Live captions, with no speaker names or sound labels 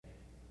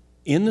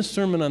In the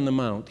Sermon on the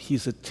Mount,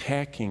 he's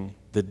attacking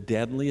the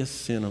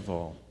deadliest sin of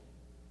all.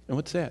 And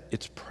what's that?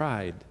 It's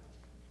pride.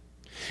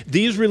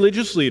 These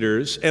religious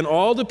leaders and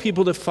all the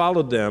people that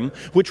followed them,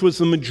 which was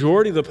the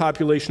majority of the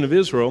population of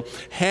Israel,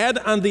 had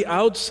on the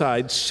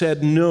outside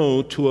said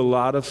no to a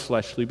lot of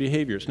fleshly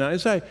behaviors. Now,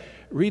 as I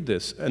read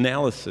this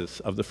analysis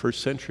of the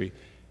first century,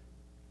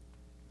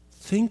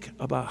 think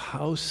about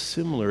how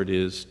similar it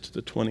is to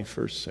the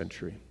 21st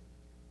century.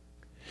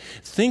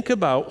 Think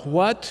about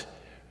what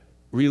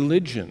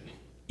religion,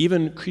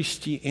 even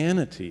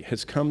Christianity,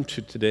 has come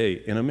to today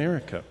in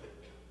America.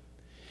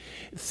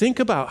 Think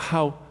about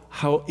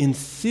how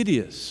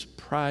insidious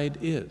pride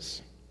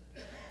is.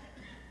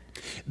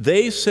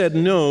 They said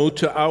no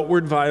to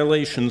outward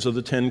violations of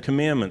the Ten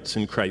Commandments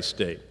in Christ's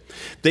day.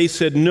 They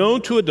said no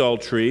to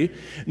adultery,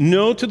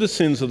 no to the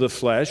sins of the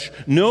flesh,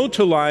 no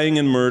to lying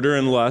and murder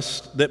and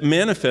lust that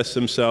manifest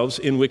themselves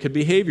in wicked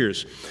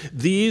behaviors.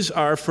 These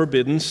are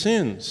forbidden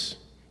sins.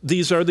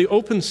 These are the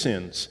open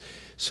sins.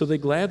 So they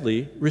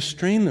gladly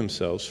restrain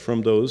themselves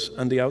from those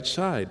on the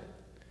outside.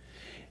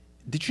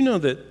 Did you know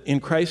that in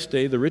Christ's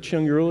day, the rich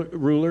young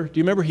ruler, do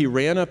you remember he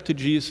ran up to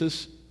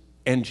Jesus,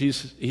 and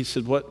Jesus, he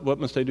said, what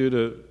must I do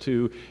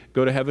to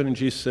go to heaven? And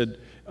Jesus said,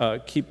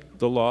 keep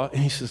the law. And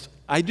he says,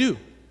 I do.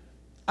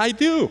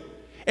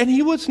 And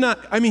he was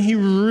not, he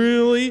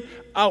really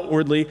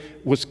outwardly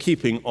was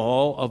keeping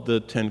all of the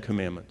Ten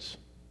Commandments.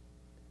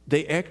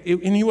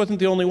 And he wasn't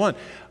the only one.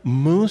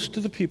 Most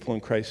of the people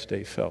in Christ's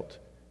day felt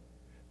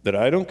that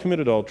I don't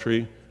commit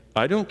adultery,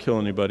 I don't kill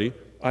anybody,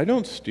 I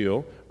don't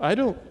steal, I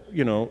don't,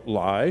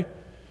 lie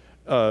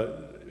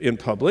in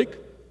public.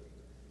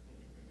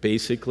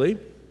 Basically,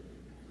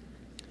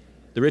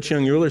 the rich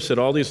young ruler said,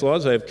 all these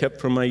laws I have kept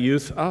from my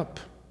youth up.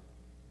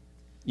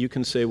 You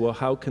can say, well,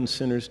 how can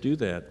sinners do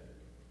that?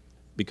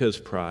 Because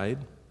pride,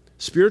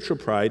 spiritual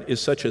pride, is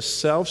such a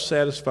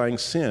self-satisfying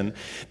sin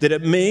that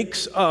it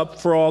makes up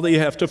for all that you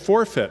have to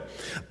forfeit.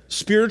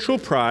 Spiritual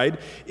pride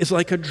is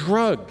like a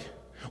drug.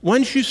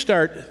 Once you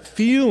start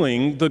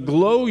feeling the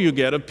glow you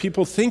get of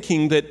people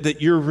thinking that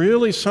you're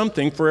really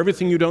something for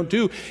everything you don't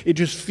do, it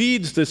just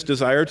feeds this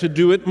desire to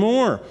do it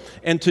more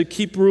and to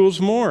keep rules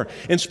more.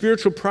 And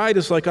spiritual pride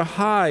is like a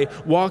high,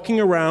 walking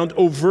around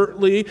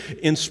overtly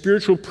in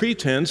spiritual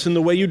pretense in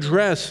the way you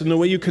dress and the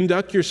way you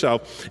conduct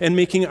yourself, and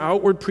making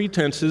outward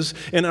pretenses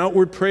and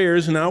outward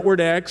prayers and outward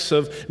acts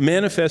of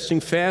manifesting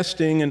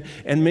fasting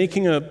and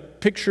making a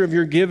picture of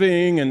your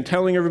giving and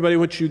telling everybody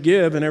what you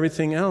give and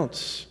everything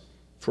else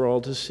for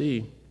all to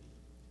see.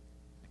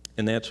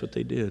 And that's what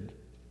they did.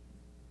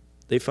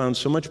 They found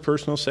so much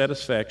personal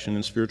satisfaction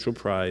in spiritual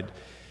pride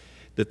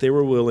that they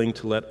were willing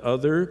to let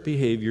other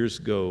behaviors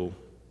go.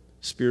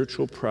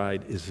 Spiritual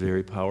pride is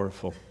very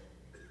powerful,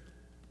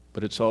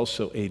 but it's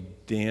also a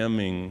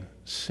damning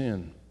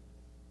sin.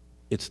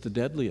 It's the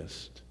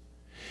deadliest,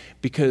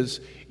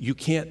 because you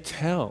can't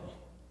tell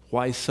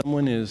why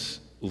someone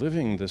is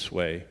living this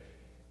way.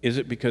 Is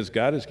it because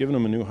God has given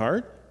them a new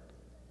heart?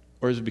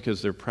 Or is it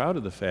because they're proud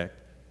of the fact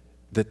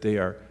that they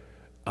are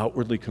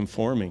outwardly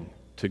conforming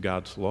to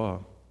God's law?